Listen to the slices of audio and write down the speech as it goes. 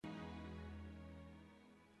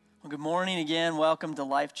Well, good morning again. Welcome to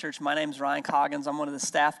Life Church. My name is Ryan Coggins. I'm one of the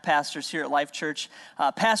staff pastors here at Life Church.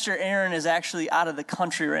 Pastor Aaron is actually out of the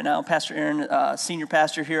country right now. Pastor Aaron, senior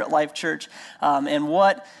pastor here at Life Church.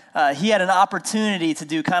 He had an opportunity to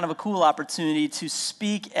do, kind of a cool opportunity, to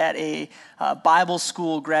speak at a Bible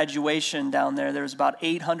school graduation down there. There was about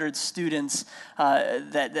 800 students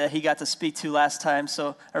that he got to speak to last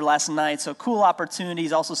night. So cool opportunity.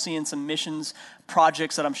 He's also seeing some missions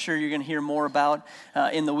projects that I'm sure you're going to hear more about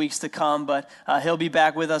in the weeks to come. But he'll be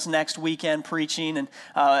back with us next weekend preaching. And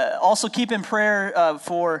also keep in prayer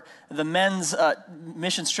for the men's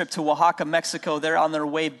missions trip to Oaxaca, Mexico. They're on their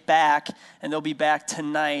way back, and they'll be back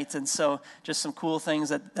tonight. And so just some cool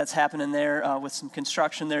things that's happening there with some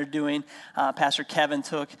construction they're doing. Pastor Kevin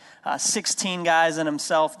took 16 guys and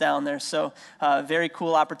himself down there. So very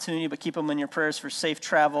cool opportunity, but keep them in your prayers for safe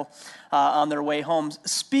travel on their way home.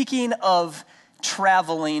 Speaking of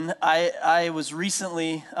traveling, I was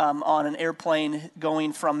recently on an airplane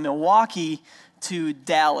going from Milwaukee to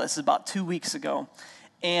Dallas about 2 weeks ago.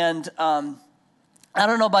 And I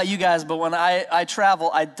don't know about you guys, but when I travel,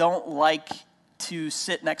 I don't like to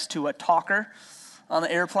sit next to a talker on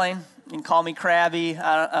the airplane. You can call me crabby,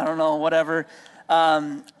 I don't know, whatever.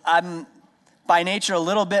 I'm by nature a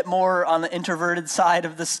little bit more on the introverted side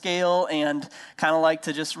of the scale and kind of like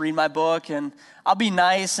to just read my book. And I'll be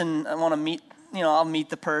nice and I want to meet, I'll meet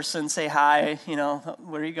the person, say hi,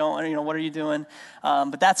 where are you going, what are you doing?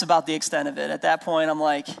 But that's about the extent of it. At that point, I'm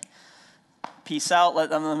like, peace out, let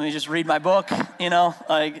me just read my book,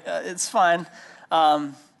 it's fine.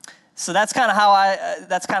 So that's kind of how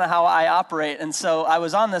I operate. And so I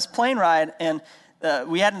was on this plane ride, and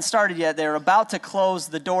we hadn't started yet. They were about to close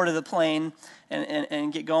the door to the plane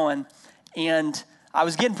and get going. And I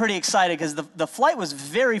was getting pretty excited because the flight was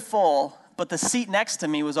very full, but the seat next to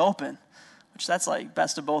me was open, which that's like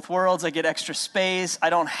best of both worlds. I get extra space. I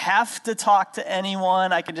don't have to talk to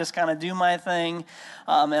anyone. I can just kind of do my thing.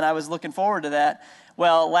 And I was looking forward to that.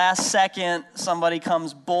 Well, last second, somebody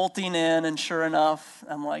comes bolting in, and sure enough,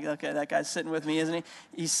 I'm like, okay, that guy's sitting with me, isn't he?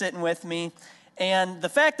 He's sitting with me. And the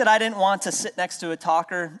fact that I didn't want to sit next to a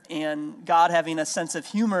talker, and God having a sense of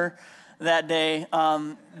humor that day,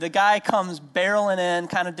 the guy comes barreling in,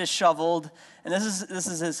 kind of disheveled, and this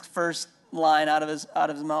is his first line out of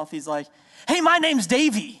his mouth. He's like, "Hey, my name's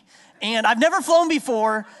Davey, and I've never flown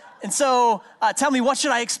before, and so tell me, what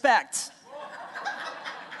should I expect?"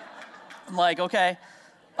 I'm like, okay.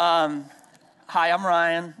 Hi, I'm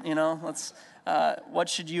Ryan. What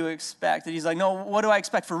should you expect? And he's like, no, what do I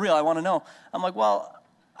expect for real? I want to know. I'm like, well,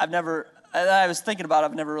 I was thinking about it.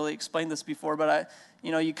 I've never really explained this before, but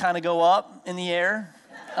you kind of go up in the air.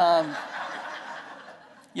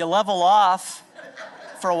 You level off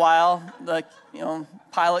for a while.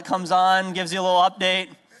 Pilot comes on, gives you a little update.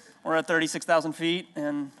 We're at 36,000 feet,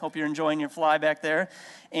 and hope you're enjoying your fly back there.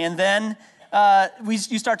 And then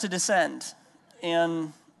you start to descend,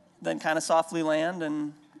 and then kind of softly land.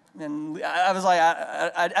 And I was like,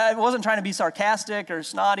 I wasn't trying to be sarcastic or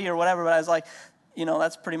snotty or whatever, but I was like,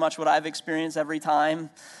 that's pretty much what I've experienced every time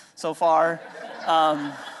so far.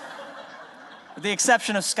 With the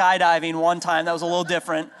exception of skydiving one time, that was a little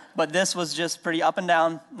different, but this was just pretty up and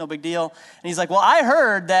down, no big deal. And he's like, well, I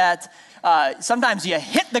heard that sometimes you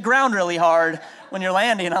hit the ground really hard when you're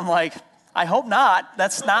landing. I'm like, I hope not.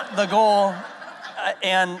 That's not the goal.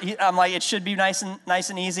 I'm like, it should be nice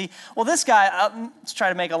and easy. Well, this guy, let's try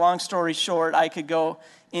to make a long story short. I could go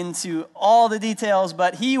into all the details,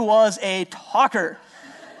 but he was a talker.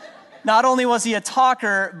 Not only was he a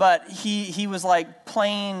talker, but he was like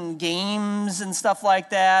playing games and stuff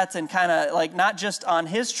like that, and kind of like not just on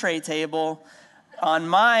his tray table, on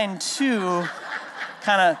mine too,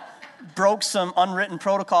 kind of broke some unwritten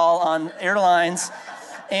protocol on airlines.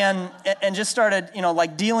 And just started,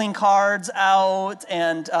 like dealing cards out.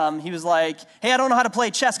 And he was like, hey, I don't know how to play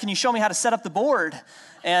chess. Can you show me how to set up the board?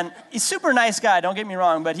 And he's a super nice guy, don't get me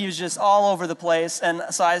wrong, but he was just all over the place. And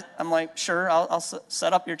so I'm like, sure, I'll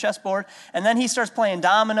set up your chessboard. And then he starts playing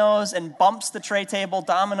dominoes and bumps the tray table.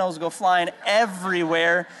 Dominoes go flying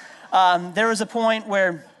everywhere. There was a point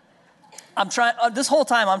where this whole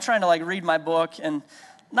time I'm trying to like read my book and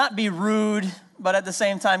not be rude, but at the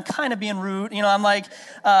same time, kind of being rude. I'm like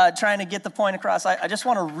trying to get the point across. I just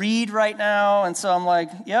want to read right now. And so I'm like,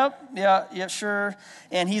 yeah, sure.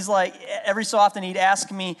 And he's like, every so often he'd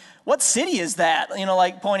ask me, what city is that?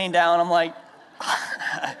 Like pointing down. I'm like,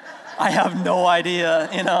 I have no idea,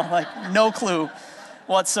 like no clue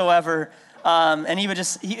whatsoever.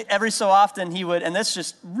 And every so often he would, and this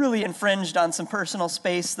just really infringed on some personal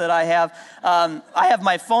space that I have. I have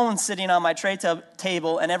my phone sitting on my tray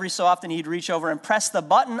table, and every so often he'd reach over and press the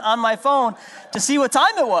button on my phone to see what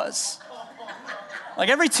time it was. Like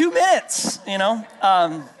every 2 minutes, you know.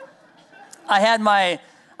 I had my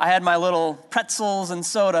little pretzels and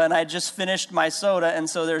soda, and I had just finished my soda, and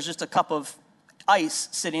so there's just a cup of ice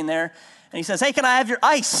sitting there. And he says, "Hey, can I have your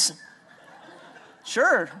ice?"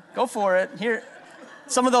 Sure, go for it. Here,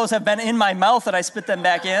 some of those have been in my mouth and I spit them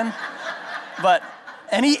back in.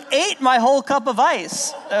 And he ate my whole cup of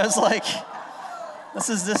ice. I was like, this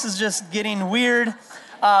is just getting weird.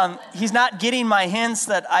 He's not getting my hints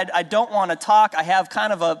that I don't want to talk. I have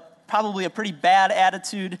kind of probably a pretty bad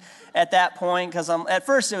attitude at that point, because at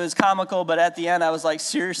first it was comical, but at the end I was like,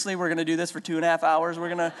 seriously, we're going to do this for 2.5 hours? We're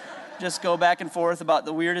going to just go back and forth about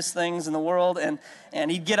the weirdest things in the world, and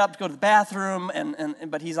he'd get up to go to the bathroom,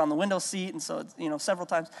 but he's on the window seat, and so, you know, several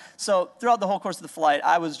times. So throughout the whole course of the flight,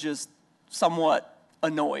 I was just somewhat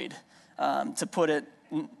annoyed, to put it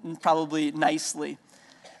probably nicely.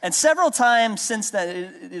 And several times since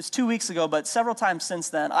then, it was 2 weeks ago, but several times since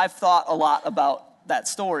then, I've thought a lot about that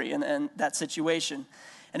story and that situation.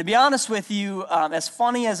 And to be honest with you, as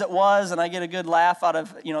funny as it was, and I get a good laugh out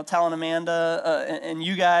of, you know, telling Amanda and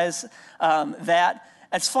you guys that,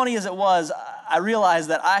 as funny as it was, I realized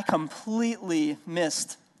that I completely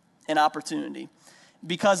missed an opportunity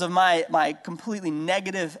because of my completely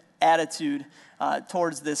negative attitude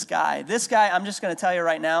towards this guy. This guy, I'm just going to tell you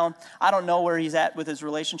right now, I don't know where he's at with his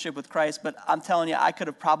relationship with Christ, but I'm telling you, I could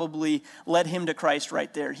have probably led him to Christ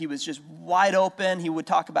right there. He was just wide open. He would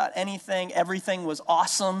talk about anything. Everything was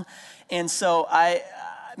awesome. And so I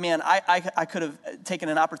could have taken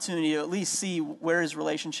an opportunity to at least see where his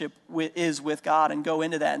relationship is with God and go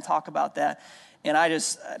into that and talk about that. And I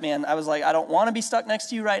was like, I don't want to be stuck next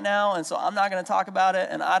to you right now, and so I'm not going to talk about it,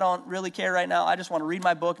 and I don't really care right now. I just want to read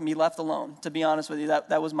my book and be left alone, to be honest with you.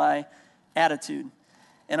 That was my attitude.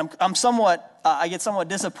 And I get somewhat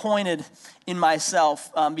disappointed in myself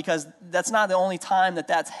because that's not the only time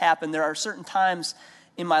that's happened. There are certain times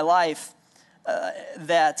in my life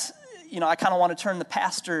that, you know, I kind of want to turn the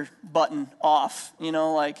pastor button off, you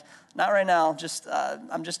know, like, not right now.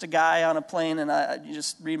 I'm just a guy on a plane, and I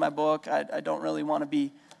just read my book. I don't really want to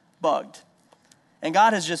be bugged. And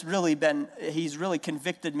God has just he's really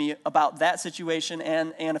convicted me about that situation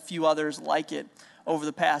and a few others like it over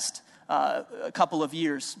the past couple of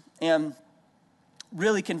years. And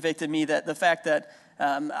really convicted me that the fact that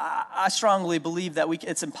I strongly believe that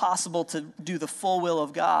it's impossible to do the full will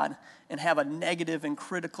of God and have a negative and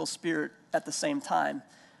critical spirit at the same time.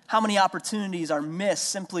 How many opportunities are missed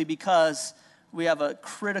simply because we have a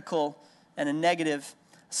critical and a negative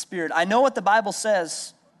spirit? I know what the Bible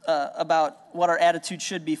says about what our attitude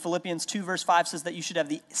should be. Philippians 2 verse 5 says that you should have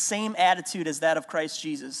the same attitude as that of Christ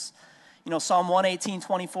Jesus. You know, Psalm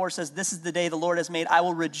 118:24 says, "This is the day the Lord has made. I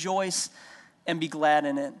will rejoice and be glad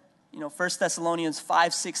in it." You know, 1 Thessalonians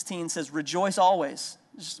 5:16 says, "Rejoice always."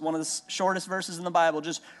 It's just one of the shortest verses in the Bible.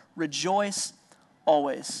 Just rejoice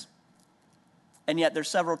always. And yet there's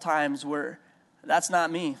several times where that's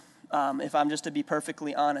not me, if I'm just to be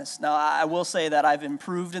perfectly honest. Now, I will say that I've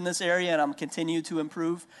improved in this area, and I'm continue to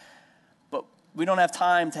improve. But we don't have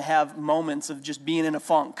time to have moments of just being in a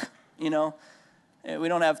funk, you know. We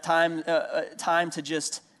don't have time to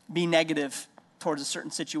just be negative towards a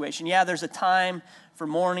certain situation. Yeah, there's a time for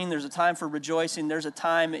mourning. There's a time for rejoicing. There's a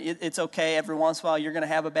time, it's okay. Every once in a while, you're going to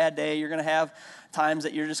have a bad day. You're going to have times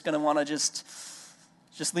that you're just going to want to just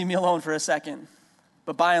leave me alone for a second.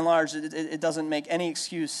 But by and large, it doesn't make any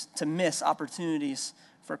excuse to miss opportunities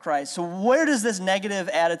for Christ. So where does this negative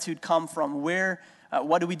attitude come from?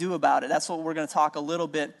 What do we do about it? That's what we're going to talk a little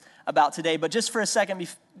bit about today. But just for a second,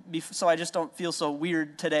 so I just don't feel so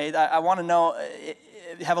weird today, I want to know,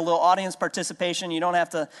 have a little audience participation. You don't have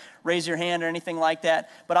to raise your hand or anything like that.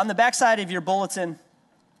 But on the backside of your bulletin,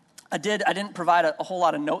 I didn't provide a whole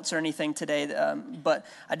lot of notes or anything today, but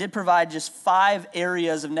I did provide just 5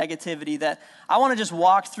 areas of negativity that I want to just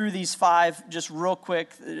walk through these 5 just real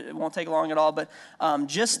quick. It won't take long at all, but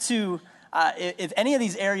just to, if any of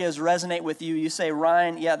these areas resonate with you, you say,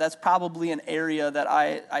 Ryan, yeah, that's probably an area that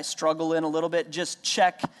I struggle in a little bit. Just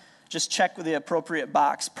check with the appropriate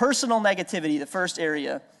box. Personal negativity, the first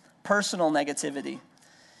area, personal negativity.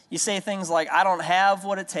 You say things like, I don't have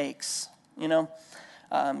what it takes, you know.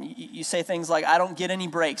 You say things like, I don't get any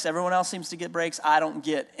breaks. Everyone else seems to get breaks. I don't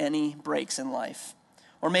get any breaks in life.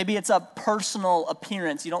 Or maybe it's a personal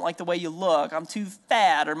appearance. You don't like the way you look. I'm too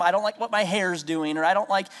fat. Or I don't like what my hair's doing. Or I don't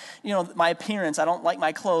like, my appearance. I don't like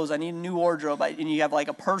my clothes. I need a new wardrobe. And you have like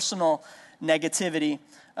a personal negativity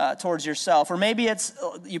towards yourself. Or maybe it's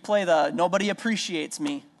you play the nobody appreciates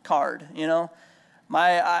me card, you know.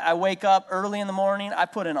 I wake up early in the morning, I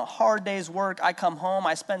put in a hard day's work, I come home,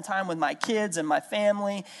 I spend time with my kids and my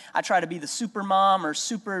family, I try to be the super mom or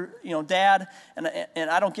super, dad, and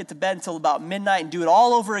I don't get to bed until about midnight and do it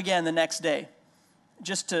all over again the next day,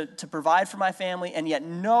 just to provide for my family, and yet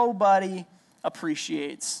nobody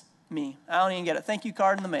appreciates me. I don't even get a thank you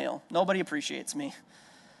card in the mail. Nobody appreciates me.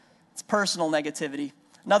 It's personal negativity.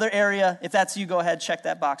 Another area, if that's you, go ahead, check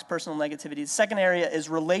that box, personal negativity. The second area is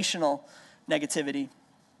relational negativity.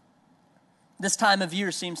 This time of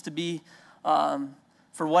year seems to be,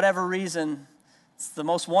 for whatever reason, it's the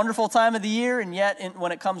most wonderful time of the year, and yet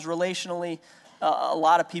when it comes relationally, a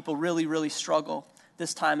lot of people really, really struggle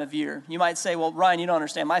this time of year. You might say, well, Ryan, you don't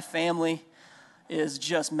understand. My family is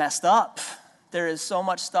just messed up. There is so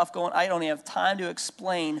much stuff going on. I don't even have time to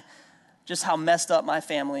explain just how messed up my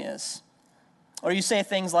family is. Or you say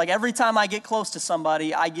things like, every time I get close to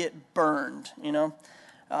somebody, I get burned,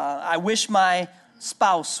 I wish my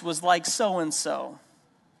spouse was like so-and-so.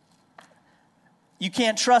 You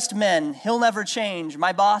can't trust men. He'll never change.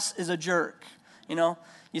 My boss is a jerk.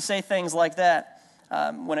 You say things like that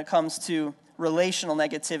when it comes to relational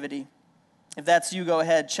negativity. If that's you, go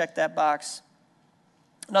ahead, check that box.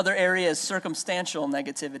 Another area is circumstantial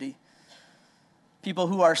negativity. People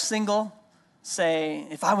who are single say,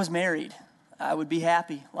 if I was married, I would be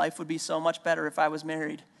happy. Life would be so much better if I was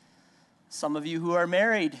married. Some of you who are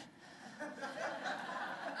married,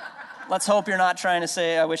 let's hope you're not trying to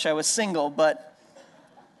say, I wish I was single, but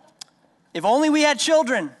if only we had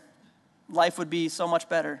children, life would be so much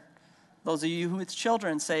better. Those of you who with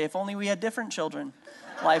children say, if only we had different children,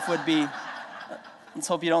 life would be, let's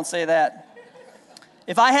hope you don't say that.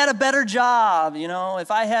 If I had a better job, if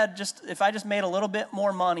I just made a little bit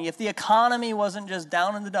more money, if the economy wasn't just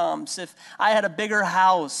down in the dumps, if I had a bigger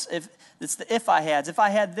house, if I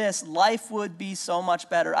had this, life would be so much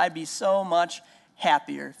better. I'd be so much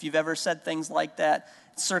happier. If you've ever said things like that,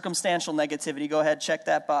 circumstantial negativity, go ahead, check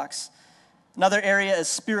that box. Another area is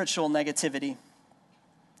spiritual negativity.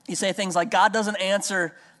 You say things like, God doesn't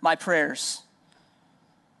answer my prayers.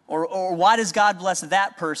 Or why does God bless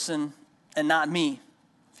that person and not me?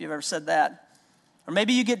 If you've ever said that. Or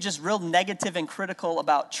maybe you get just real negative and critical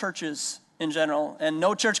about churches in general, and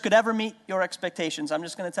no church could ever meet your expectations. I'm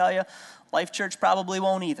just going to tell you, Life Church probably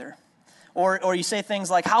won't either. Or you say things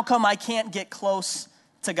like, how come I can't get close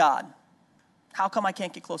to God? How come I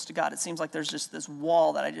can't get close to God? It seems like there's just this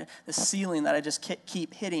wall, this ceiling that I just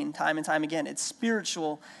keep hitting time and time again. It's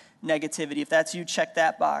spiritual negativity. If that's you, check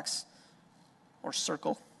that box. Or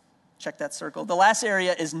circle. Check that circle. The last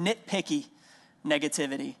area is nitpicky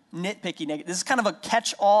negativity. Nitpicky negativity. This is kind of a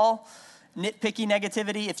catch-all nitpicky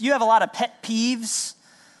negativity. If you have a lot of pet peeves,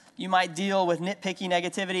 you might deal with nitpicky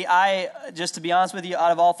negativity. Just to be honest with you,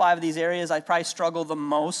 out of all 5 of these areas, I probably struggle the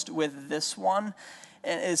most with this one.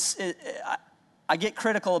 And I get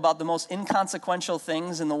critical about the most inconsequential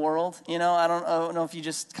things in the world. I don't know if you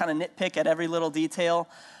just kind of nitpick at every little detail.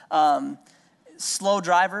 Slow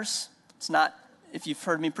drivers. It's not, if you've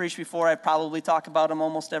heard me preach before, I probably talk about them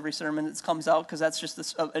almost every sermon that comes out, because that's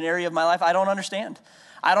just an area of my life I don't understand.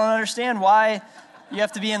 I don't understand why you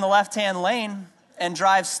have to be in the left-hand lane and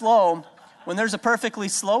drive slow when there's a perfectly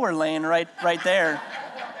slower lane right there.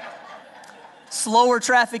 Slower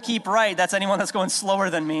traffic, keep right. That's anyone that's going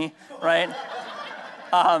slower than me, right?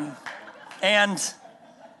 And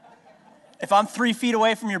if I'm 3 feet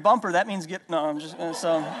away from your bumper, that means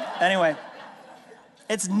anyway.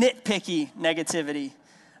 It's nitpicky negativity.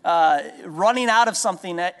 Running out of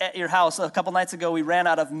something at your house. A couple nights ago, we ran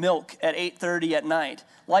out of milk at 8:30 at night.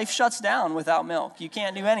 Life shuts down without milk. You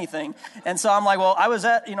can't do anything. And so I'm like, well, I was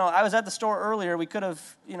at the store earlier. We could have,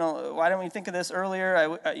 why didn't we think of this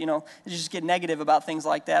earlier? You just get negative about things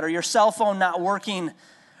like that. Or your cell phone not working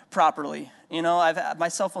properly. My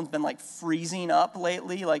cell phone's been like freezing up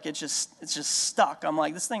lately. Like it's just stuck. I'm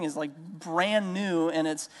like, this thing is like brand new and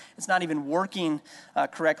it's not even working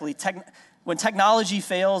correctly. When technology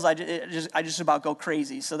fails, I just about go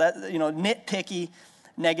crazy. So that, nitpicky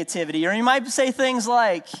negativity. Or you might say things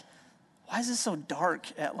like, why is it so dark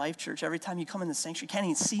at Life Church? Every time you come in the sanctuary, can't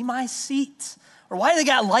even see my seat. Or why they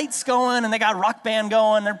got lights going and they got rock band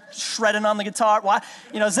going, they're shredding on the guitar. Why,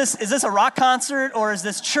 is this a rock concert or is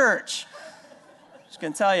this church? Just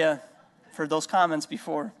gonna tell you, I've heard those comments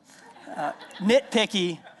before.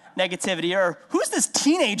 Nitpicky negativity. Or who's this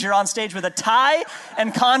teenager on stage with a tie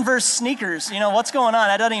and Converse sneakers? What's going on?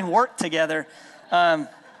 That doesn't even work together.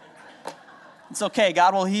 It's okay.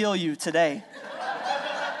 God will heal you today.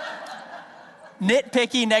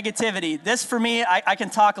 Nitpicky negativity. This for me, I can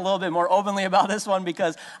talk a little bit more openly about this one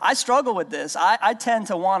because I struggle with this. I tend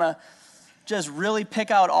to want to just really pick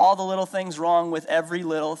out all the little things wrong with every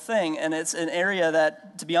little thing. And it's an area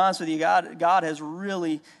that, to be honest with you, God has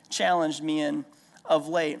really challenged me in of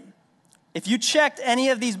late. If you checked any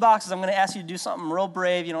of these boxes, I'm going to ask you to do something real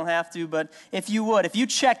brave. You don't have to, but if you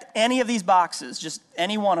checked any of these boxes, just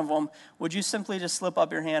any one of them, would you simply just slip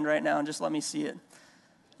up your hand right now and just let me see it?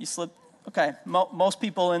 You slip. Okay, most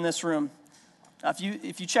people in this room.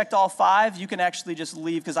 If you checked all 5, you can actually just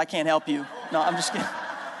leave because I can't help you. No, I'm just kidding.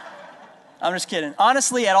 I'm just kidding.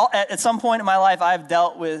 Honestly, at some point in my life, I've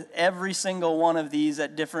dealt with every single one of these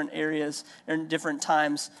at different areas and different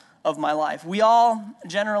times of my life. We all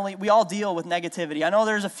deal with negativity. I know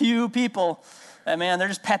there's a few people that, man, they're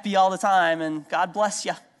just peppy all the time, and God bless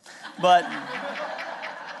you. But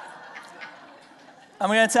I'm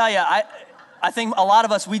going to tell you, I think a lot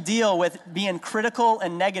of us, we deal with being critical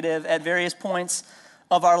and negative at various points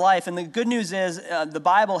of our life. And the good news is the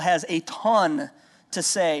Bible has a ton to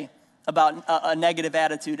say about a negative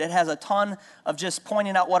attitude. It has a ton of just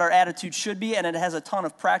pointing out what our attitude should be, and it has a ton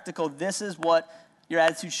of practical, this is what your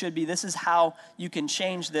attitude should be. This is how you can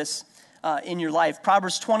change this in your life.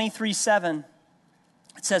 Proverbs 23:7,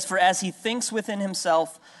 it says, "For as he thinks within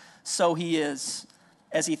himself, so he is.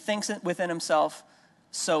 As he thinks within himself,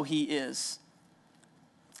 so he is."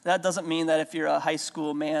 That doesn't mean that if you're a high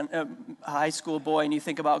school boy, and you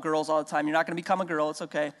think about girls all the time, you're not going to become a girl. It's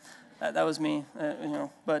okay. That was me,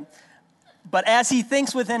 But as he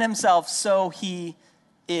thinks within himself, so he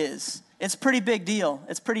is. It's a pretty big deal.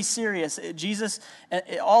 It's pretty serious. Jesus,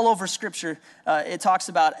 all over Scripture, it talks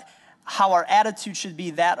about how our attitude should be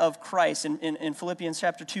that of Christ. In Philippians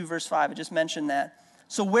chapter 2, verse 5, I just mentioned that.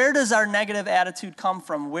 So where does our negative attitude come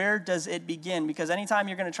from? Where does it begin? Because anytime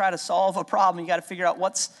you're going to try to solve a problem, you got to figure out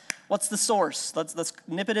what's the source. Let's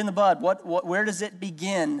nip it in the bud. Where does it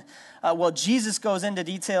begin? Well, Jesus goes into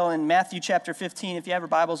detail in Matthew chapter 15. If you have your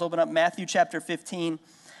Bibles, open up Matthew chapter 15.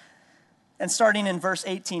 And starting in verse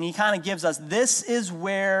 18, he kind of gives us, this is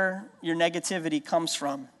where your negativity comes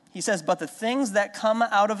from. He says, "But the things that come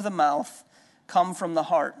out of the mouth come from the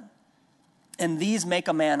heart, and these make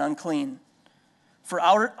a man unclean. For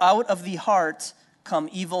out of the heart come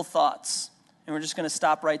evil thoughts." And we're just going to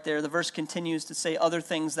stop right there. The verse continues to say other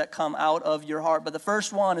things that come out of your heart. But the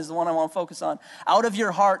first one is the one I want to focus on. Out of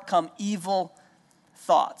your heart come evil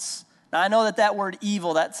thoughts. Now, I know that word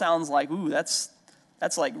evil, that sounds like, ooh, that's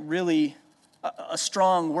like really a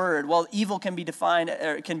strong word. Well, evil can be defined,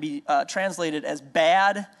 or it can be translated as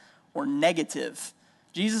bad or negative.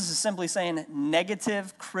 Jesus is simply saying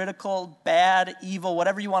negative, critical, bad, evil,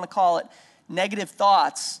 whatever you want to call it. Negative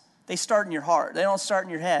thoughts, they start in your heart. They don't start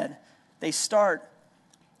in your head. They start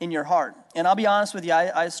in your heart. And I'll be honest with you,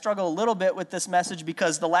 I struggle a little bit with this message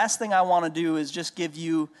because the last thing I want to do is just give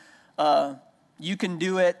you, you can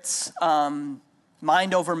do it,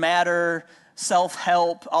 mind over matter,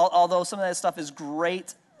 self-help, although some of that stuff is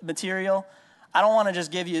great material. I don't want to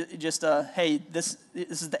just give you just hey, this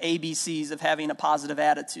is the ABCs of having a positive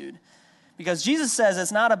attitude. Because Jesus says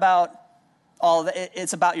it's not about all that,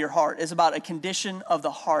 it's about your heart. It's about a condition of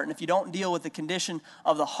the heart. And if you don't deal with the condition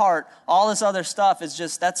of the heart, all this other stuff that's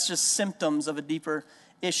just symptoms of a deeper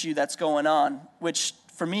issue that's going on, which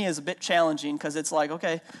for me is a bit challenging because it's like,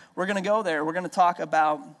 okay, we're going to go there. We're going to talk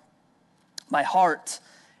about my heart.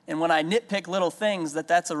 And when I nitpick little things,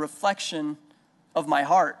 that's a reflection of my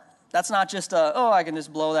heart. That's not just I can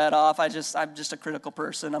just blow that off. I'm just a critical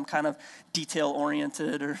person. I'm kind of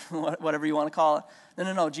detail-oriented or whatever you want to call it.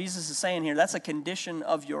 No. Jesus is saying here, that's a condition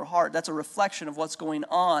of your heart. That's a reflection of what's going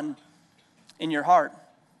on in your heart.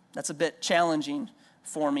 That's a bit challenging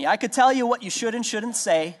for me. I could tell you what you should and shouldn't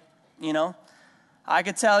say, I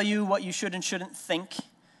could tell you what you should and shouldn't think.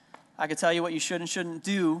 I could tell you what you should and shouldn't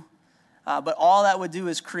do. But all that would do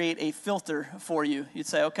is create a filter for you. You'd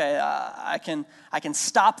say, okay, I can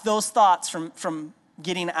stop those thoughts from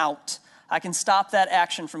getting out. I can stop that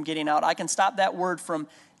action from getting out. I can stop that word from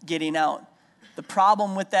getting out. The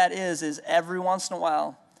problem with that is every once in a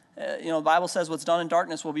while, the Bible says what's done in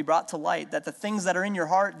darkness will be brought to light, that the things that are in your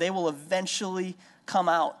heart, they will eventually come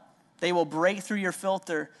out. They will break through your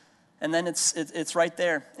filter, and then it's right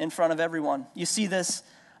there in front of everyone. You see this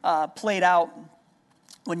played out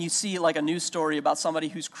when you see like a news story about somebody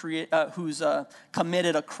who's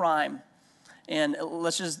committed a crime. And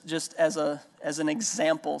let's just as an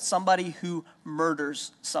example, somebody who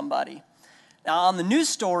murders somebody. Now, on the news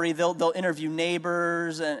story, they'll interview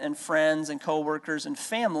neighbors and friends and coworkers and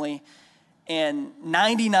family, and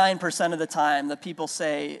 99% of the time, the people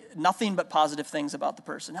say nothing but positive things about the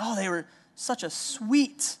person. Oh, they were such a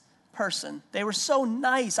sweet person. They were so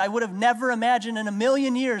nice. I would have never imagined in a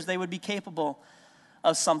million years they would be capable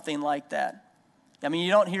of something like that. I mean,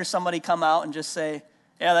 you don't hear somebody come out and just say,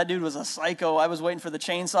 yeah, that dude was a psycho. I was waiting for the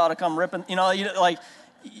chainsaw to come ripping. You don't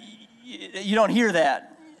hear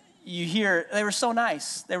that. You hear, they were so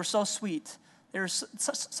nice. They were so sweet. They were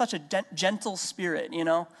such a gentle spirit,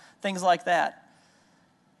 things like that.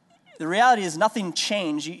 The reality is nothing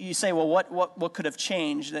changed. You say, well, what could have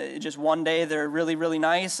changed? Just one day they're really, really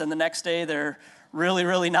nice, and the next day they're really,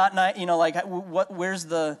 really not nice. Where's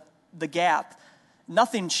the gap?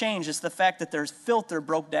 Nothing changed. It's the fact that their filter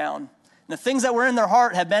broke down. And the things that were in their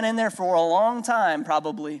heart have been in there for a long time,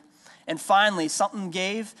 probably. And finally, something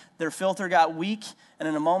gave, their filter got weak, and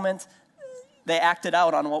in a moment, they acted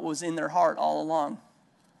out on what was in their heart all along.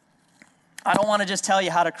 I don't want to just tell you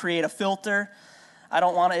how to create a filter.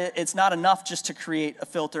 It's not enough just to create a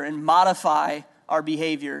filter and modify our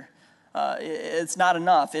behavior. It's not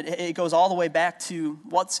enough. It goes all the way back to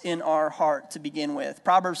what's in our heart to begin with.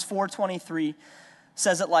 Proverbs 4:23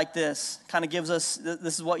 says it like this, kind of gives us,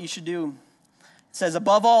 this is what you should do. It says,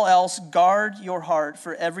 above all else, guard your heart,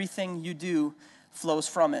 for everything you do flows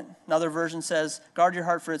from it. Another version says, guard your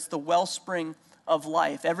heart, for it's the wellspring of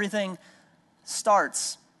life. Everything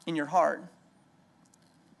starts in your heart.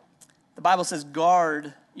 The Bible says,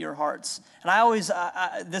 guard your hearts. And I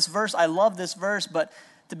love this verse, but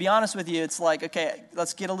to be honest with you, it's like, okay,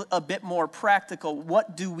 let's get a bit more practical.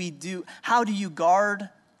 What do we do? How do you guard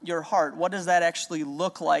your heart? What does that actually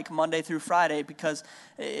look like Monday through Friday? Because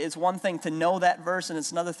it's one thing to know that verse, and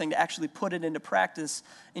it's another thing to actually put it into practice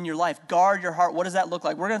in your life. Guard your heart. What does that look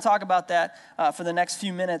like? We're going to talk about that for the next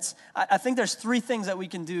few minutes. I think there's 3 things that we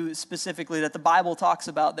can do specifically that the Bible talks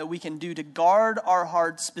about that we can do to guard our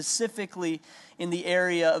heart specifically in the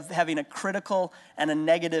area of having a critical and a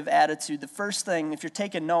negative attitude. The first thing, if you're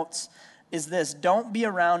taking notes, is this: don't be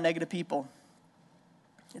around negative people.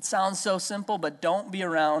 It sounds so simple, but don't be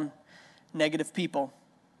around negative people.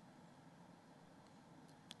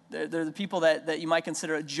 They're the people that you might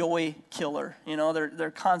consider a joy killer. They're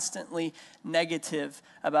constantly negative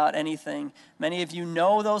about anything. Many of you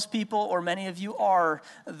know those people, or many of you are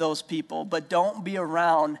those people, but don't be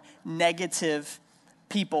around negative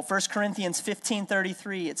people. 1 Corinthians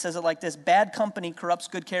 15:33, it says it like this: bad company corrupts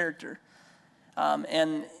good character.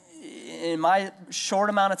 And in my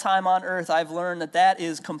short amount of time on earth, I've learned that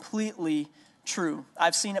is completely true.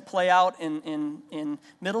 I've seen it play out in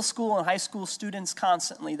middle school and high school students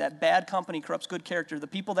constantly, that bad company corrupts good character. The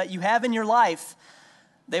people that you have in your life,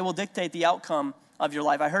 they will dictate the outcome of your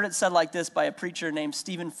life. I heard it said like this by a preacher named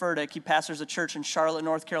Stephen Furtick. He pastors a church in Charlotte,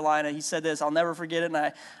 North Carolina. He said this, I'll never forget it, and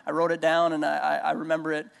I wrote it down, and I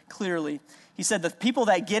remember it clearly. He said, the people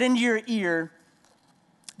that get into your ear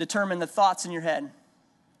determine the thoughts in your head.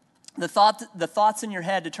 The thoughts in your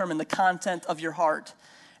head determine the content of your heart,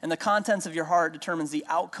 and the contents of your heart determines the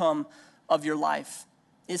outcome of your life.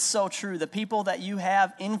 It's so true. The people that you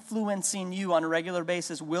have influencing you on a regular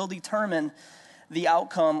basis will determine the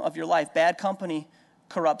outcome of your life. Bad company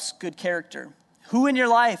corrupts good character. Who in your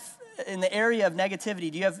life, in the area of negativity,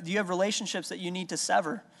 do you have relationships that you need to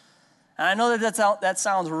sever? And I know that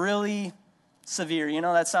sounds really severe.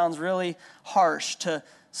 That sounds really harsh, to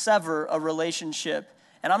sever a relationship.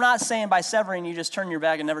 And I'm not saying by severing you just turn your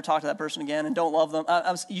back and never talk to that person again and don't love them.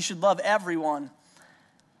 You should love everyone.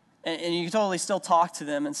 And you can totally still talk to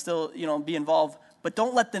them and still, be involved. But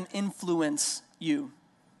don't let them influence you.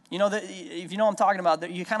 If you know what I'm talking about,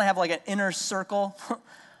 that you kind of have like an inner circle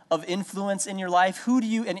of influence in your life. Who do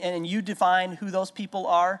you, and you define who those people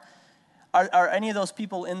are. Are any of those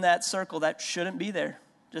people in that circle that shouldn't be there?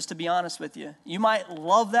 Just to be honest with you. You might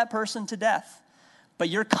love that person to death, but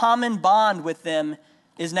your common bond with them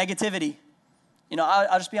is negativity.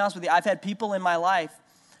 I'll just be honest with you. I've had people in my life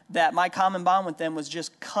that my common bond with them was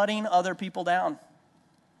just cutting other people down.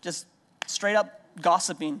 Just straight up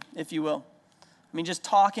gossiping, if you will. Just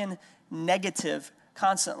talking negative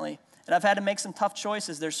constantly. And I've had to make some tough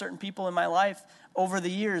choices. There's certain people in my life over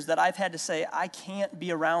the years that I've had to say, I can't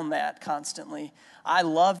be around that constantly. I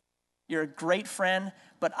love you. You're a great friend,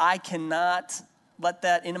 but I cannot let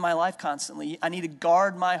that into my life constantly. I need to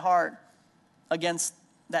guard my heart against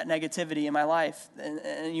that negativity in my life.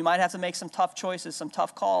 And you might have to make some tough choices, some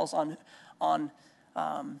tough calls on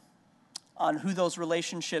who those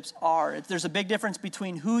relationships are. There's a big difference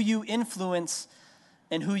between who you influence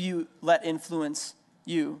and who you let influence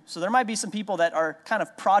you. So there might be some people that are kind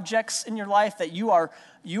of projects in your life that you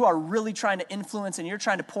are really trying to influence and you're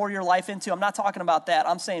trying to pour your life into. I'm not talking about that.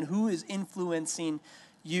 I'm saying who is influencing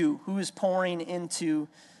you, who is pouring into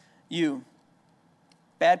you.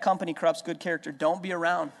 Bad company corrupts good character. Don't be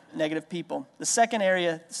around negative people. The second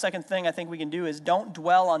thing I think we can do is don't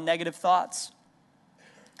dwell on negative thoughts.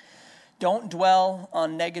 Don't dwell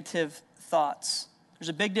on negative thoughts. There's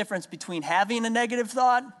a big difference between having a negative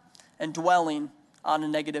thought and dwelling on a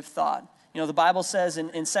negative thought. The Bible says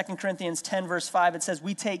in 2 Corinthians 10, verse 5, it says,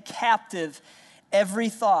 we take captive every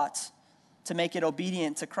thought to make it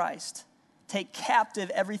obedient to Christ. Take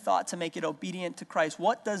captive every thought to make it obedient to Christ.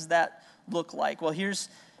 What does that look like? Well, here's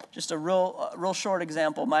just a real short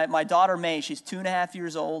example. My daughter May, she's 2.5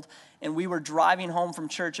 years old, and we were driving home from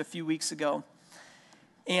church a few weeks ago.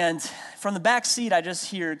 And from the back seat, I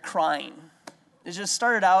just hear crying. It just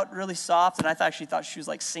started out really soft, and I actually thought she was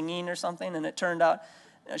like singing or something, and it turned out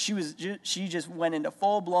she just went into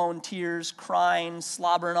full-blown tears, crying,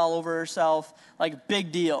 slobbering all over herself, like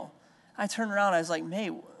big deal. I turned around, I was like, May,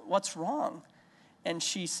 what's wrong? And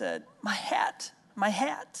she said, my hat,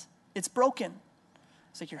 it's broken.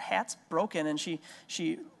 It's like, your hat's broken. And she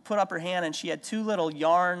put up her hand, and she had 2 little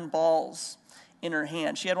yarn balls in her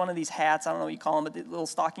hand. She had one of these hats, I don't know what you call them, but the little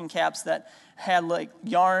stocking caps that had like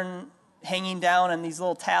yarn hanging down and these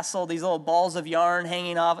little balls of yarn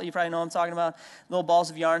hanging off. You probably know what I'm talking about. Little balls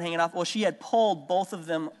of yarn hanging off. Well, she had pulled both of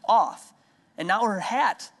them off, and now her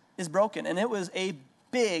hat is broken, and it was a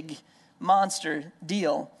big monster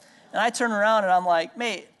deal. And I turn around and I'm like,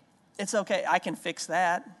 mate, it's okay. I can fix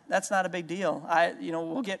that. That's not a big deal.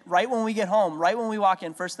 We'll get right when we get home, right when we walk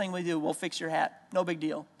in, first thing we do, we'll fix your hat. No big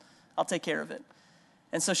deal. I'll take care of it.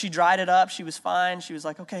 And so she dried it up. She was fine. She was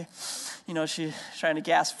like, okay. She's trying to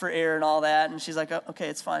gasp for air and all that. And she's like, oh, okay,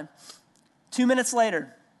 it's fine. 2 minutes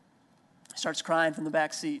later, she starts crying from the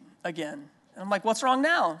back seat again. And I'm like, what's wrong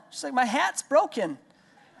now? She's like, my hat's broken.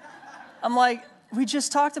 I'm like, we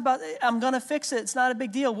just talked about it. I'm going to fix it. It's not a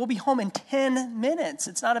big deal. We'll be home in 10 minutes.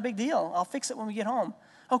 It's not a big deal. I'll fix it when we get home.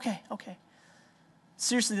 Okay.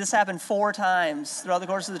 Seriously, this happened 4 times throughout the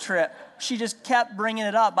course of the trip. She just kept bringing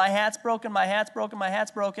it up. My hat's broken.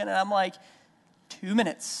 And I'm like, 2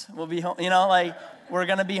 minutes. We'll be home. We're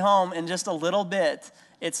going to be home in just a little bit.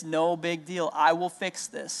 It's no big deal. I will fix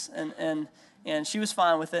this. And she was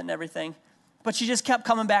fine with it and everything. But she just kept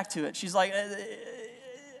coming back to it. She's like,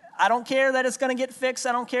 I don't care that it's going to get fixed.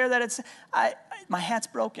 I don't care that my hat's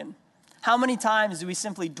broken. How many times do we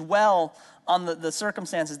simply dwell on the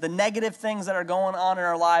circumstances, the negative things that are going on in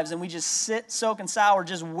our lives, and we just sit, soak, and sour,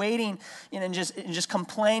 just waiting and just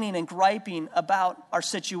complaining and griping about our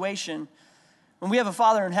situation? When we have a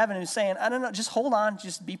Father in heaven who's saying, I don't know, just hold on,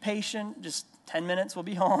 just be patient, just 10 minutes, we'll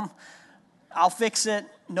be home. I'll fix it,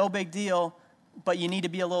 no big deal, but you need to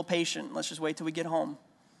be a little patient. Let's just wait till we get home.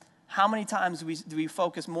 How many times do we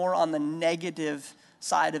focus more on the negative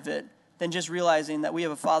side of it than just realizing that we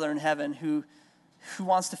have a Father in heaven who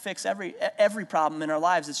wants to fix every problem in our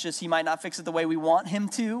lives? It's just he might not fix it the way we want him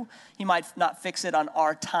to. He might not fix it on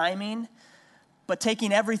our timing. But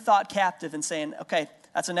taking every thought captive and saying, okay,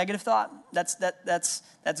 that's a negative thought.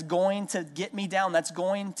 That's going to get me down. That's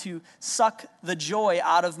going to suck the joy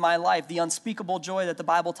out of my life, the unspeakable joy that the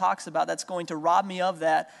Bible talks about. That's going to rob me of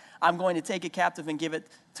that. I'm going to take it captive and give it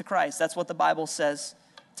to Christ. That's what the Bible says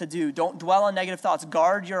to do. Don't dwell on negative thoughts.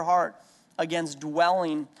 Guard your heart against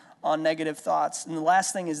dwelling on negative thoughts. And the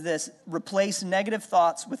last thing is this: replace negative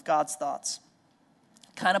thoughts with God's thoughts.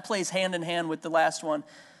 Kind of plays hand in hand with the last one.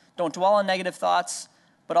 Don't dwell on negative thoughts,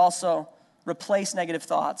 but also replace negative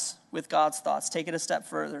thoughts with God's thoughts. Take it a step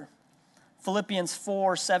further. Philippians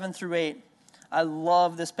 4:7-8. I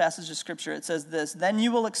love this passage of Scripture. It says this: then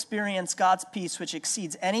you will experience God's peace, which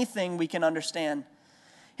exceeds anything we can understand.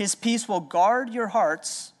 His peace will guard your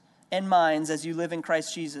hearts and minds as you live in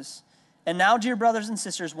Christ Jesus. And now, dear brothers and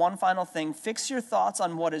sisters, one final thing. Fix your thoughts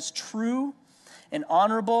on what is true and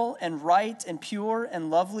honorable and right and pure and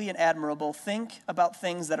lovely and admirable. Think about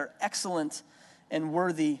things that are excellent and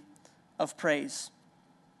worthy of praise.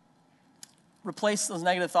 Replace those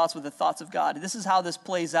negative thoughts with the thoughts of God. This is how this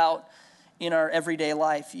plays out in our everyday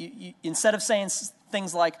life. You, instead of saying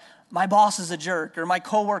things like, my boss is a jerk, or my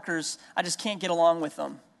coworkers, I just can't get along with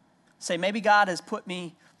them, say, maybe God has put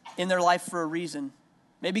me in their life for a reason.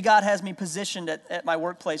 Maybe God has me positioned at my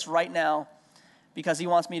workplace right now because he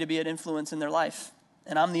wants me to be an influence in their life.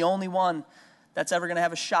 And I'm the only one that's ever going to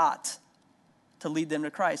have a shot to lead them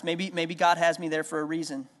to Christ. Maybe God has me there for a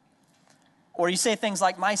reason. Or you say things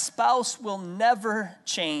like, my spouse will never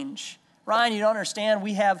change. Ryan, you don't understand.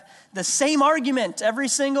 We have the same argument every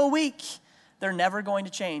single week. They're never going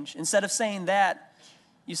to change. Instead of saying that,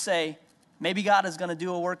 you say, maybe God is going to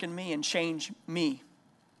do a work in me and change me.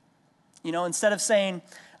 Instead of saying,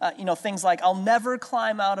 things like, I'll never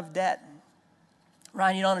climb out of debt.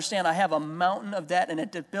 Ryan, you don't understand. I have a mountain of debt and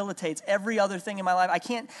it debilitates every other thing in my life.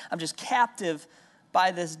 I'm just captive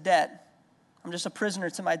by this debt. I'm just a prisoner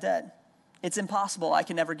to my debt. It's impossible. I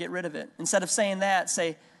can never get rid of it. Instead of saying that,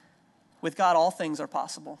 say, with God, all things are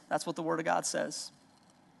possible. That's what the Word of God says.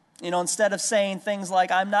 Instead of saying things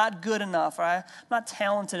like, I'm not good enough, or I'm not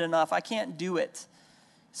talented enough, I can't do it,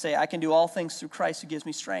 say, I can do all things through Christ who gives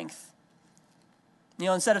me strength.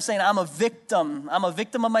 Instead of saying, I'm a victim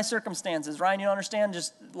of my circumstances. Ryan, you don't understand?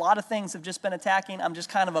 Just a lot of things have just been attacking. I'm just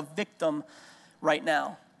kind of a victim right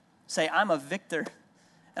now. Say, I'm a victor,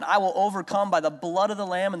 and I will overcome by the blood of the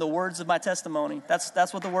Lamb and the words of my testimony.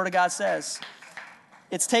 That's what the Word of God says.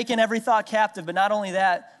 It's taking every thought captive, but not only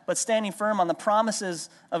that, but standing firm on the promises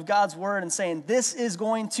of God's Word and saying, this is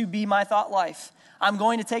going to be my thought life. I'm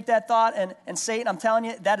going to take that thought and say it. I'm telling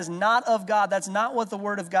you, that is not of God. That's not what the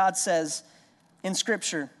Word of God says in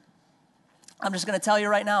Scripture. I'm just going to tell you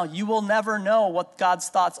right now, you will never know what God's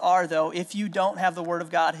thoughts are, though, if you don't have the Word of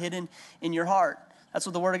God hidden in your heart. That's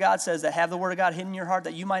what the Word of God says, that have the Word of God hidden in your heart,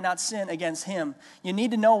 that you might not sin against Him. You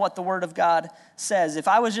need to know what the Word of God says. If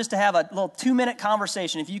I was just to have a little 2-minute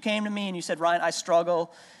conversation, if you came to me and you said, Ryan, I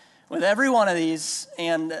struggle with every one of these,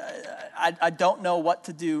 and I don't know what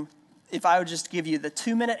to do. If I would just give you the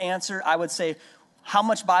 2-minute answer, I would say, how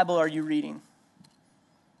much Bible are you reading?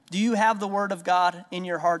 Do you have the Word of God in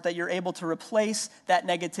your heart that you're able to replace that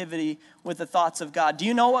negativity with the thoughts of God? Do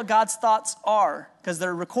you know what God's thoughts are? Because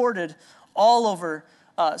they're recorded all over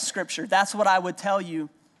Scripture. That's what I would tell you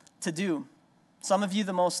to do. Some of you,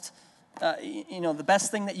 the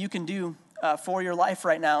best thing that you can do for your life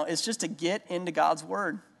right now is just to get into God's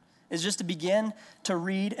Word. Is just to begin to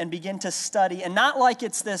read and begin to study. And not like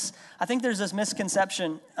it's this, I think there's this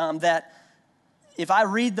misconception that if I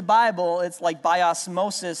read the Bible, it's like by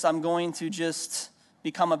osmosis, I'm going to just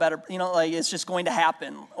become a better, it's just going to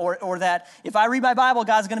happen. Or that if I read my Bible,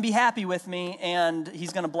 God's going to be happy with me and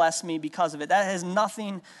He's going to bless me because of it. That has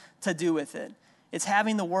nothing to do with it. It's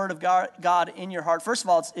having the Word of God in your heart. First of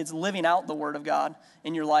all, it's living out the Word of God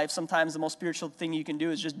in your life. Sometimes the most spiritual thing you can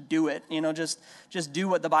do is just do it. Just do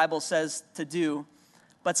what the Bible says to do.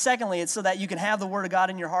 But secondly, it's so that you can have the Word of God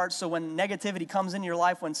in your heart, so when negativity comes into your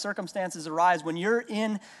life, when circumstances arise, when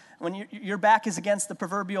your back is against the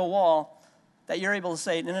proverbial wall, that you're able to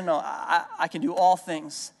say, no, I can do all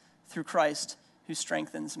things through Christ who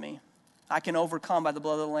strengthens me. I can overcome by the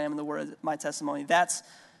blood of the Lamb and the word of my testimony. That's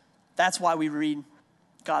why we read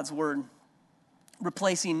God's Word,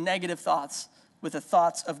 replacing negative thoughts with the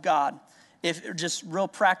thoughts of God. If just real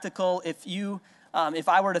practical, if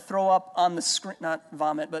I were to throw up on the screen, not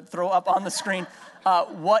vomit, but throw up on the screen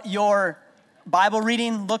what your Bible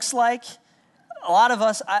reading looks like, a lot of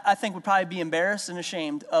us, I think, would probably be embarrassed and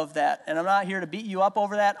ashamed of that. And I'm not here to beat you up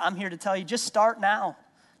over that. I'm here to tell you, just start now.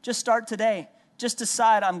 Just start today. Just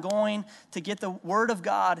decide I'm going to get the Word of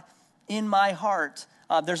God in my heart.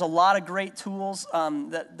 There's a lot of great tools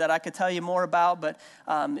that I could tell you more about, but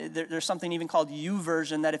there's something even called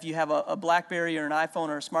YouVersion that if you have a BlackBerry or an iPhone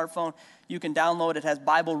or a smartphone, you can download. It has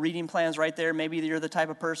Bible reading plans right there. Maybe you're the type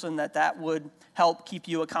of person that would help keep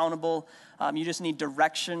you accountable. You just need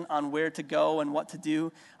direction on where to go and what to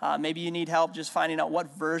do. Maybe you need help just finding out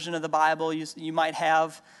what version of the Bible you might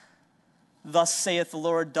have. Thus saith the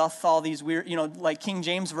Lord, doth all these weird, like King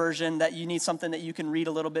James Version, that you need something that you can read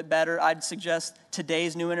a little bit better. I'd suggest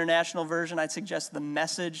today's New International Version. I'd suggest the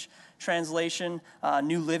Message translation,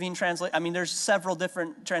 New Living Translation. I mean, there's several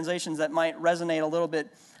different translations that might resonate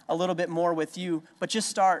a little bit more with you. But just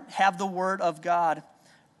start. Have the Word of God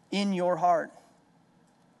in your heart.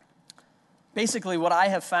 Basically, what I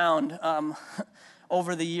have found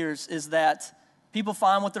over the years is that people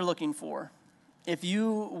find what they're looking for. If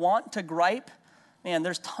you want to gripe, man,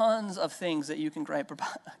 there's tons of things that you can gripe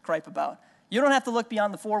about. You don't have to look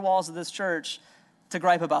beyond the four walls of this church to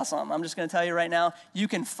gripe about something. I'm just going to tell you right now, you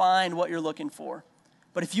can find what you're looking for.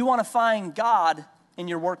 But if you want to find God in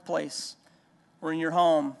your workplace or in your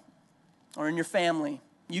home or in your family,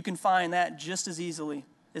 you can find that just as easily.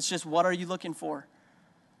 It's just, what are you looking for?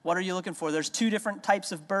 What are you looking for? There's two different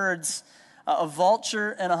types of birds, a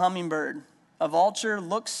vulture and a hummingbird. A vulture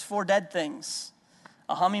looks for dead things.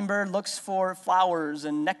 A hummingbird looks for flowers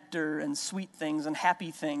and nectar and sweet things and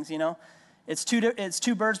happy things, It's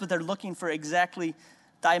two birds, but they're looking for exactly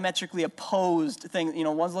diametrically opposed things.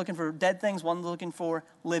 One's looking for dead things, one's looking for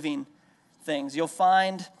living things. You'll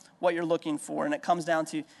find what you're looking for, and it comes down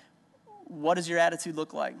to, what does your attitude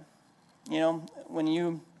look like? I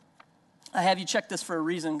have you check this for a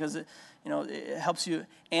reason, because it helps you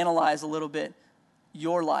analyze a little bit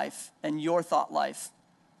your life and your thought life.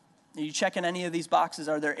 Are you checking any of these boxes?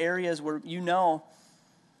 Are there areas where you know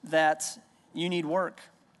that you need work.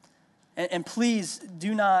 And please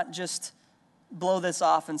do not just blow this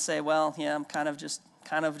off and say, well, yeah, I'm kind of just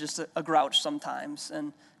a grouch sometimes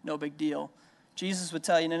and no big deal. Jesus would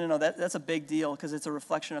tell you, no, that's a big deal because it's a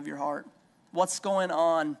reflection of your heart. What's going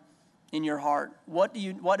on in your heart? What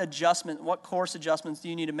course adjustments do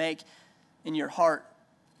you need to make in your heart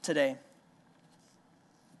today?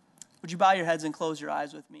 Would you bow your heads and close your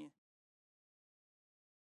eyes with me?